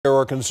There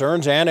are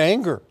concerns and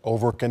anger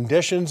over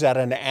conditions at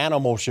an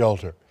animal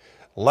shelter.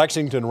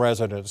 Lexington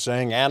residents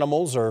saying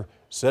animals are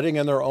sitting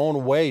in their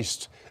own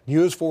waste.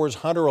 News 4's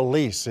Hunter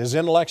Elise is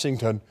in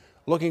Lexington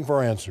looking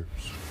for answers.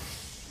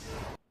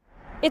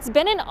 It's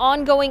been an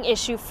ongoing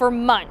issue for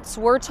months.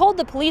 We're told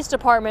the police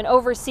department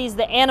oversees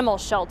the animal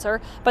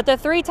shelter, but the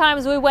 3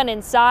 times we went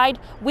inside,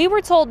 we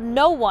were told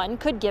no one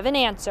could give an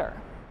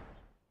answer.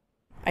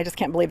 I just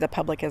can't believe the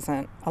public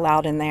isn't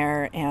allowed in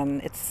there,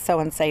 and it's so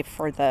unsafe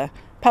for the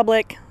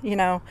public,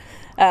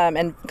 and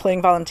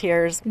including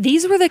volunteers.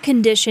 These were the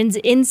conditions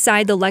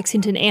inside the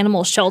Lexington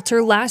animal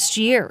shelter last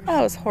year. Oh,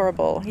 it was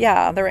horrible.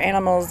 Yeah, there were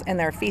animals in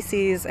their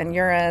feces and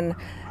urine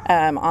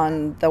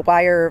on the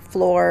wire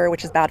floor,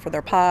 which is bad for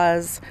their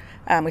paws.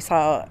 We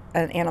saw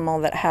an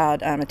animal that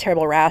had a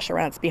terrible rash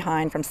around its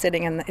behind from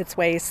sitting in its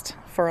waste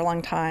for a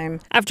long time.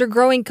 After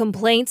growing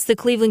complaints, the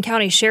Cleveland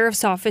County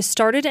Sheriff's Office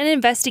started an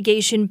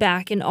investigation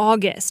back in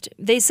August.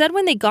 They said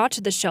when they got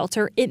to the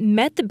shelter, it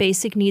met the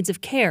basic needs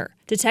of care.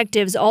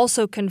 Detectives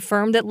also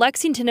confirmed that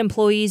Lexington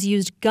employees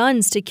used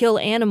guns to kill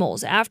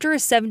animals after a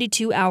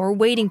 72-hour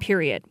waiting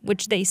period,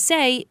 which they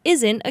say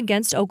isn't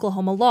against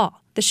Oklahoma law.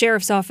 The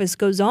Sheriff's Office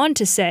goes on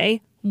to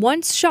say,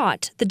 once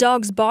shot, the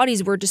dogs'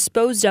 bodies were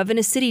disposed of in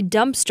a city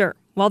dumpster.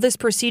 While this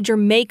procedure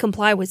may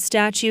comply with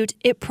statute,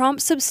 it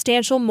prompts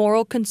substantial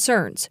moral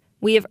concerns.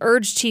 We have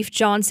urged Chief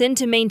Johnson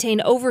to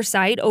maintain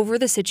oversight over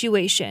the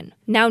situation.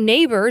 Now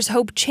neighbors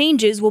hope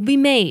changes will be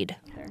made.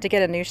 To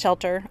get a new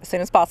shelter as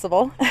soon as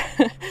possible,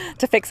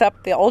 to fix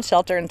up the old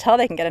shelter until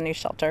they can get a new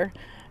shelter,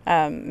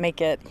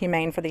 make it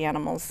humane for the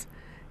animals,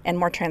 and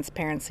more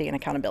transparency and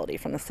accountability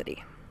from the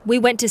city. We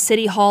went to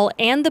City Hall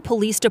and the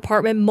police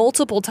department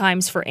multiple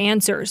times for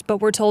answers, but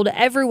we're told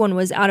everyone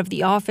was out of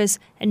the office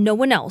and no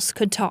one else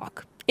could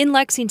talk. In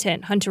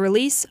Lexington, Hunter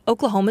Elise,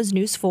 Oklahoma's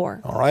News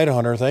 4. All right,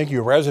 Hunter, thank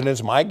you.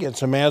 Residents might get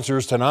some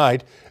answers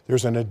tonight.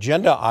 There's an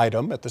agenda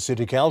item at the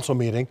City Council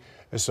meeting.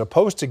 It's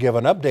supposed to give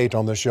an update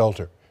on the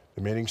shelter.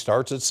 The meeting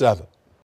starts at 7.